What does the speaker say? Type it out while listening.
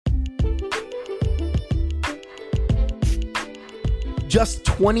Just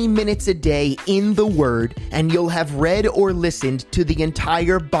 20 minutes a day in the Word, and you'll have read or listened to the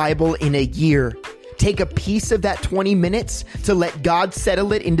entire Bible in a year. Take a piece of that 20 minutes to let God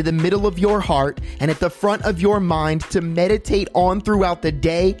settle it into the middle of your heart and at the front of your mind to meditate on throughout the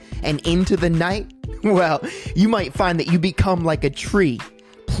day and into the night. Well, you might find that you become like a tree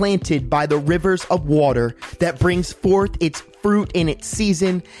planted by the rivers of water that brings forth its fruit in its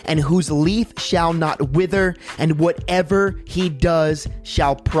season, and whose leaf shall not wither, and whatever he does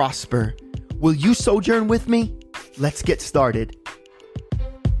shall prosper. Will you sojourn with me? Let's get started.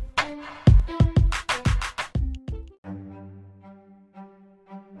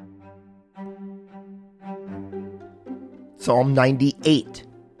 Psalm 98.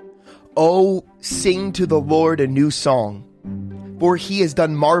 Oh, sing to the Lord a new song, for he has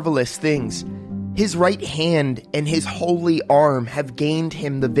done marvelous things. His right hand and his holy arm have gained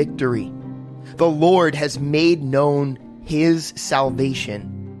him the victory. The Lord has made known his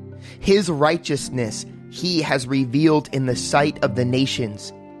salvation. His righteousness he has revealed in the sight of the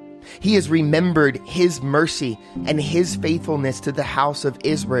nations. He has remembered his mercy and his faithfulness to the house of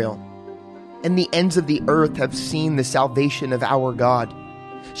Israel. And the ends of the earth have seen the salvation of our God.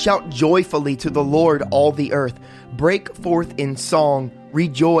 Shout joyfully to the Lord, all the earth. Break forth in song,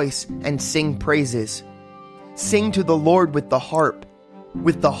 rejoice, and sing praises. Sing to the Lord with the harp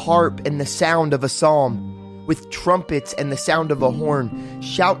and the sound of a psalm, with trumpets and the sound of a horn.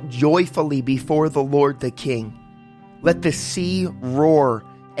 Shout joyfully before the Lord the King. Let the sea roar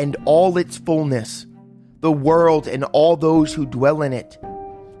and all its fullness, the world and all those who dwell in it.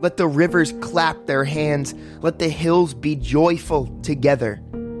 Let the rivers clap their hands. Let the hills be joyful together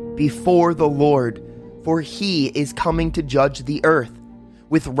before the Lord, for he is coming to judge the earth.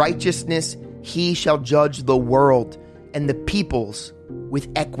 With righteousness he shall judge the world, and the peoples with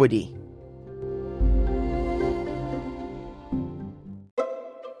equity.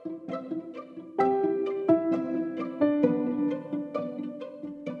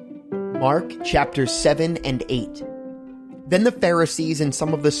 Mark chapters 7 and 8. Then the Pharisees and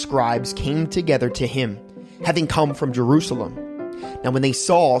some of the scribes came together to him, having come from Jerusalem. Now when they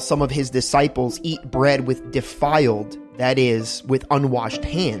saw some of his disciples eat bread with defiled, that is, with unwashed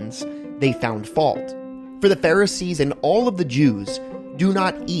hands, they found fault. For the Pharisees and all of the Jews do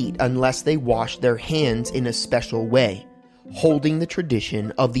not eat unless they wash their hands in a special way, holding the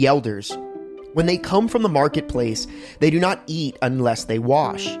tradition of the elders. When they come from the marketplace, they do not eat unless they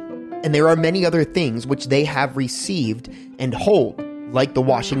wash. And there are many other things which they have received and hold, like the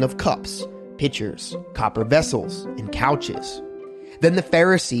washing of cups, pitchers, copper vessels, and couches. Then the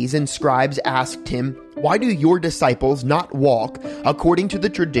Pharisees and scribes asked him, Why do your disciples not walk according to the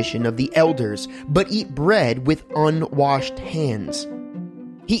tradition of the elders, but eat bread with unwashed hands?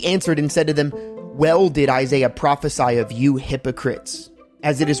 He answered and said to them, Well did Isaiah prophesy of you hypocrites.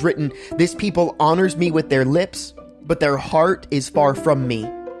 As it is written, This people honors me with their lips, but their heart is far from me.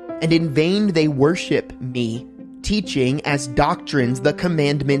 And in vain they worship me, teaching as doctrines the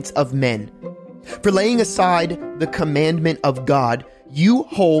commandments of men. For laying aside the commandment of God, you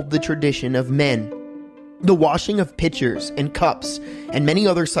hold the tradition of men. The washing of pitchers and cups, and many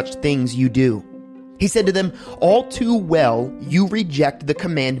other such things you do. He said to them, All too well you reject the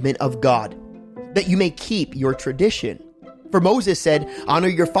commandment of God, that you may keep your tradition. For Moses said, Honor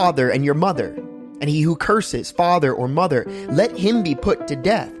your father and your mother, and he who curses father or mother, let him be put to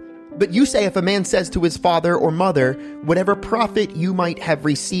death. But you say if a man says to his father or mother, Whatever profit you might have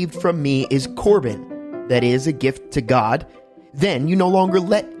received from me is Corban, that is, a gift to God, then you no longer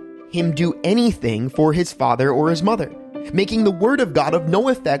let him do anything for his father or his mother, making the word of God of no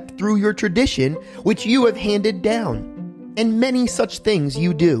effect through your tradition, which you have handed down. And many such things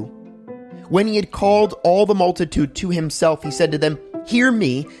you do. When he had called all the multitude to himself, he said to them, Hear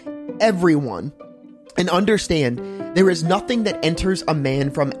me, everyone, and understand, there is nothing that enters a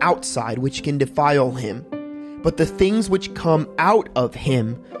man from outside which can defile him. But the things which come out of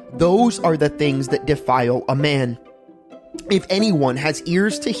him, those are the things that defile a man. If anyone has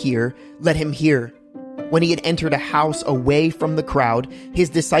ears to hear, let him hear. When he had entered a house away from the crowd, his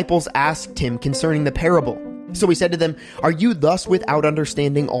disciples asked him concerning the parable. So he said to them, Are you thus without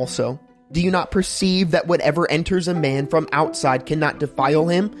understanding also? Do you not perceive that whatever enters a man from outside cannot defile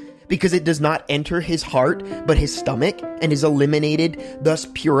him? Because it does not enter his heart, but his stomach, and is eliminated, thus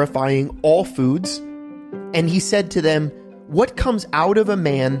purifying all foods. And he said to them, What comes out of a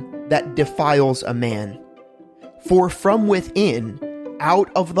man that defiles a man? For from within, out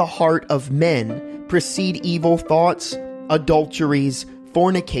of the heart of men, proceed evil thoughts, adulteries,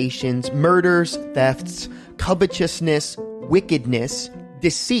 fornications, murders, thefts, covetousness, wickedness,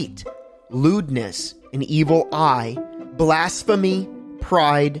 deceit, lewdness, an evil eye, blasphemy,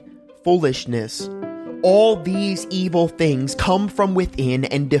 pride, foolishness. All these evil things come from within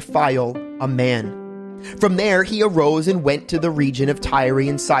and defile a man. From there he arose and went to the region of Tyre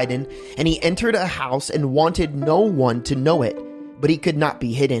and Sidon, and he entered a house and wanted no one to know it, but he could not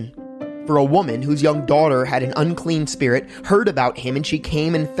be hidden. For a woman whose young daughter had an unclean spirit heard about him, and she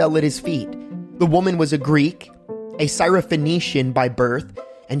came and fell at his feet. The woman was a Greek, a Syrophoenician by birth,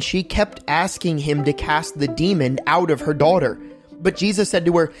 and she kept asking him to cast the demon out of her daughter. But Jesus said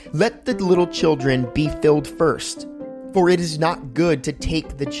to her, "Let the little children be filled first, for it is not good to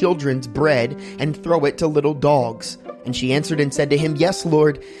take the children's bread and throw it to little dogs." And she answered and said to him, "Yes,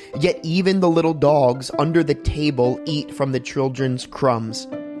 Lord, yet even the little dogs under the table eat from the children's crumbs."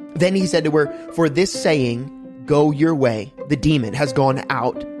 Then he said to her, "For this saying, go your way, the demon has gone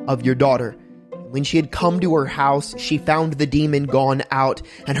out of your daughter." When she had come to her house, she found the demon gone out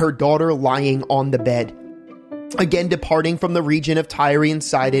and her daughter lying on the bed. Again, departing from the region of Tyre and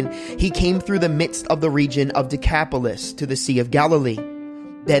Sidon, he came through the midst of the region of Decapolis to the Sea of Galilee.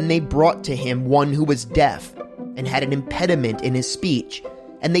 Then they brought to him one who was deaf and had an impediment in his speech,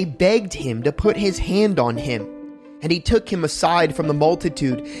 and they begged him to put his hand on him. And he took him aside from the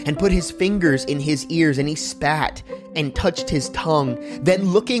multitude and put his fingers in his ears, and he spat and touched his tongue.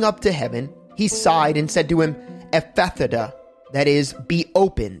 Then looking up to heaven, he sighed and said to him, "Ephphatha," that is, "be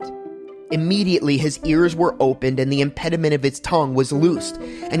opened." Immediately his ears were opened, and the impediment of his tongue was loosed,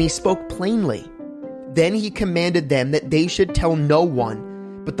 and he spoke plainly. Then he commanded them that they should tell no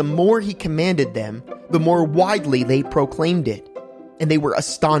one, but the more he commanded them, the more widely they proclaimed it. And they were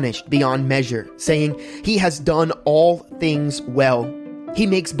astonished beyond measure, saying, "He has done all things well. He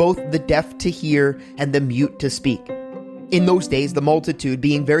makes both the deaf to hear and the mute to speak." In those days, the multitude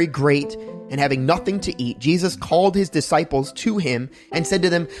being very great and having nothing to eat, Jesus called his disciples to him and said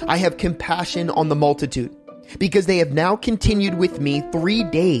to them, "I have compassion on the multitude, because they have now continued with me 3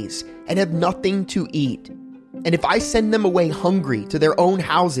 days and have nothing to eat. And if I send them away hungry to their own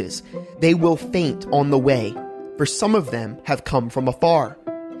houses, they will faint on the way, for some of them have come from afar."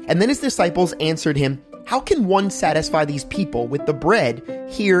 And then his disciples answered him, "How can one satisfy these people with the bread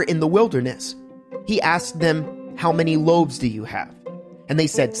here in the wilderness?" He asked them, "How many loaves do you have?" And they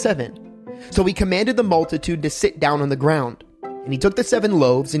said, 7. So he commanded the multitude to sit down on the ground. And he took the 7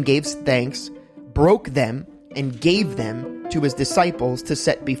 loaves and gave thanks, broke them, and gave them to his disciples to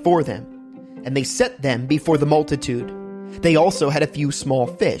set before them. And they set them before the multitude. They also had a few small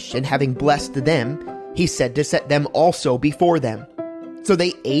fish, and having blessed them, he said to set them also before them. So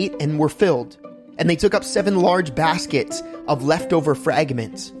they ate and were filled, and they took up 7 large baskets of leftover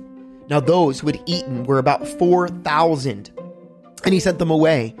fragments. Now those who had eaten were about 4,000. And he sent them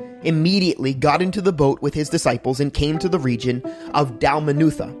away, immediately got into the boat with his disciples, and came to the region of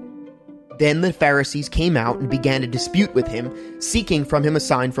Dalmanutha. Then the Pharisees came out and began to dispute with him, seeking from him a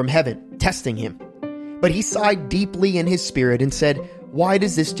sign from heaven, testing him. But he sighed deeply in his spirit and said, "Why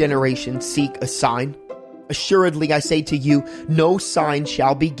does this generation seek a sign? Assuredly, I say to you, no sign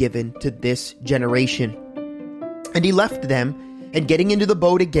shall be given to this generation." And he left them, and getting into the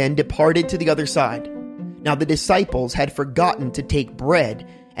boat again, departed to the other side. Now the disciples had forgotten to take bread,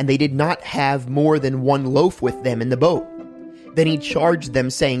 and they did not have more than 1 loaf with them in the boat. Then he charged them,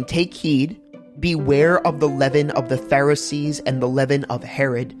 saying, "Take heed, beware of the leaven of the Pharisees and the leaven of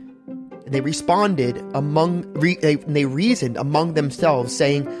Herod." And they reasoned among themselves,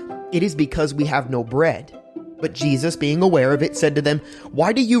 saying, "It is because we have no bread." But Jesus, being aware of it, said to them,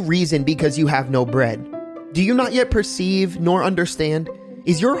 "Why do you reason because you have no bread? Do you not yet perceive nor understand?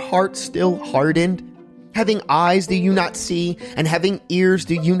 Is your heart still hardened? Having eyes do you not see, and having ears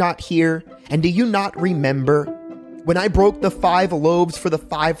do you not hear? And do you not remember? When I broke the 5 loaves for the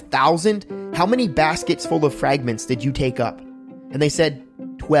 5,000, how many baskets full of fragments did you take up?" And they said,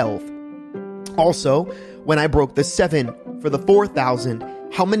 12. Also, when I broke the 7 for the 4,000,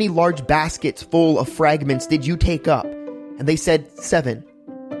 how many large baskets full of fragments did you take up? And they said, 7.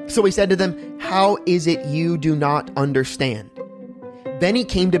 So he said to them, "How is it you do not understand?" Then he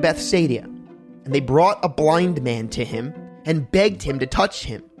came to Bethsaida, and they brought a blind man to him and begged him to touch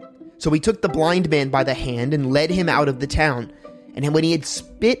him. So he took the blind man by the hand and led him out of the town. And when he had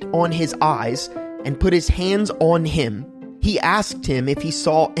spit on his eyes and put his hands on him, he asked him if he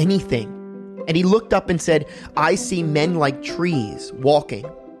saw anything. And he looked up and said, "I see men like trees walking."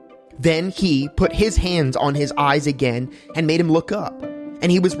 Then he put his hands on his eyes again and made him look up.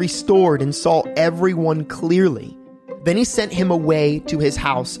 And he was restored and saw everyone clearly. Then he sent him away to his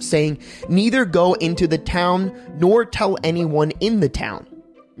house, saying, "Neither go into the town nor tell anyone in the town."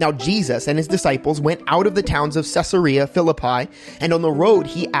 Now Jesus and his disciples went out of the towns of Caesarea Philippi, and on the road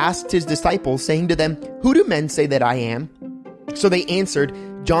he asked his disciples, saying to them, "Who do men say that I am?" So they answered,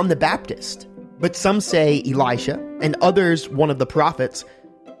 John the Baptist. But some say Elisha, and others one of the prophets.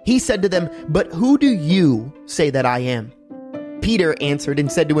 He said to them, But who do you say that I am? Peter answered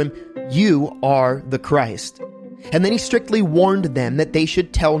and said to him, You are the Christ. And then he strictly warned them that they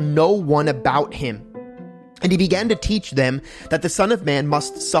should tell no one about him. And he began to teach them that the Son of Man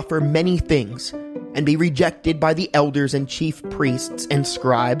must suffer many things, and be rejected by the elders and chief priests and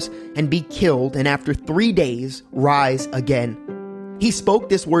scribes, and be killed, and after 3 days rise again. He spoke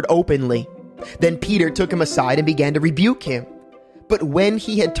this word openly. Then Peter took him aside and began to rebuke him. But when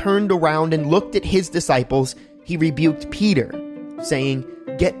he had turned around and looked at his disciples, he rebuked Peter, saying,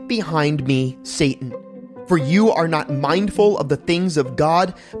 Get behind me, Satan, for you are not mindful of the things of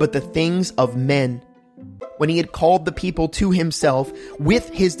God, but the things of men. When he had called the people to himself with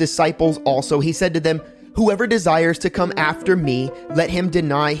his disciples also, he said to them, Whoever desires to come after me, let him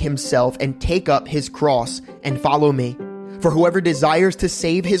deny himself and take up his cross and follow me. For whoever desires to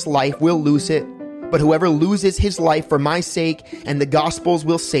save his life will lose it, but whoever loses his life for my sake and the gospel's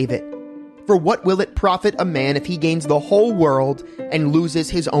will save it. For what will it profit a man if he gains the whole world and loses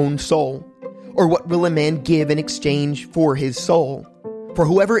his own soul? Or what will a man give in exchange for his soul? For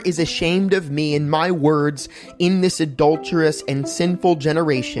whoever is ashamed of me and my words in this adulterous and sinful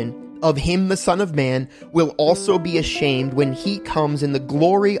generation, of him the Son of Man will also be ashamed when he comes in the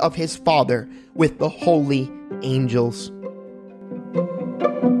glory of his Father with the holy angels.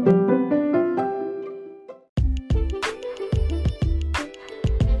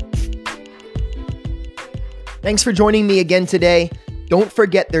 Thanks for joining me again today. Don't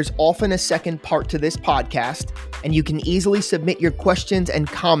forget there's often a second part to this podcast, and you can easily submit your questions and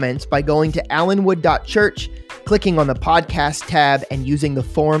comments by going to allenwood.church, clicking on the podcast tab, and using the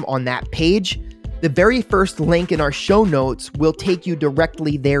form on that page. The very first link in our show notes will take you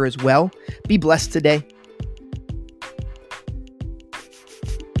directly there as well. Be blessed today.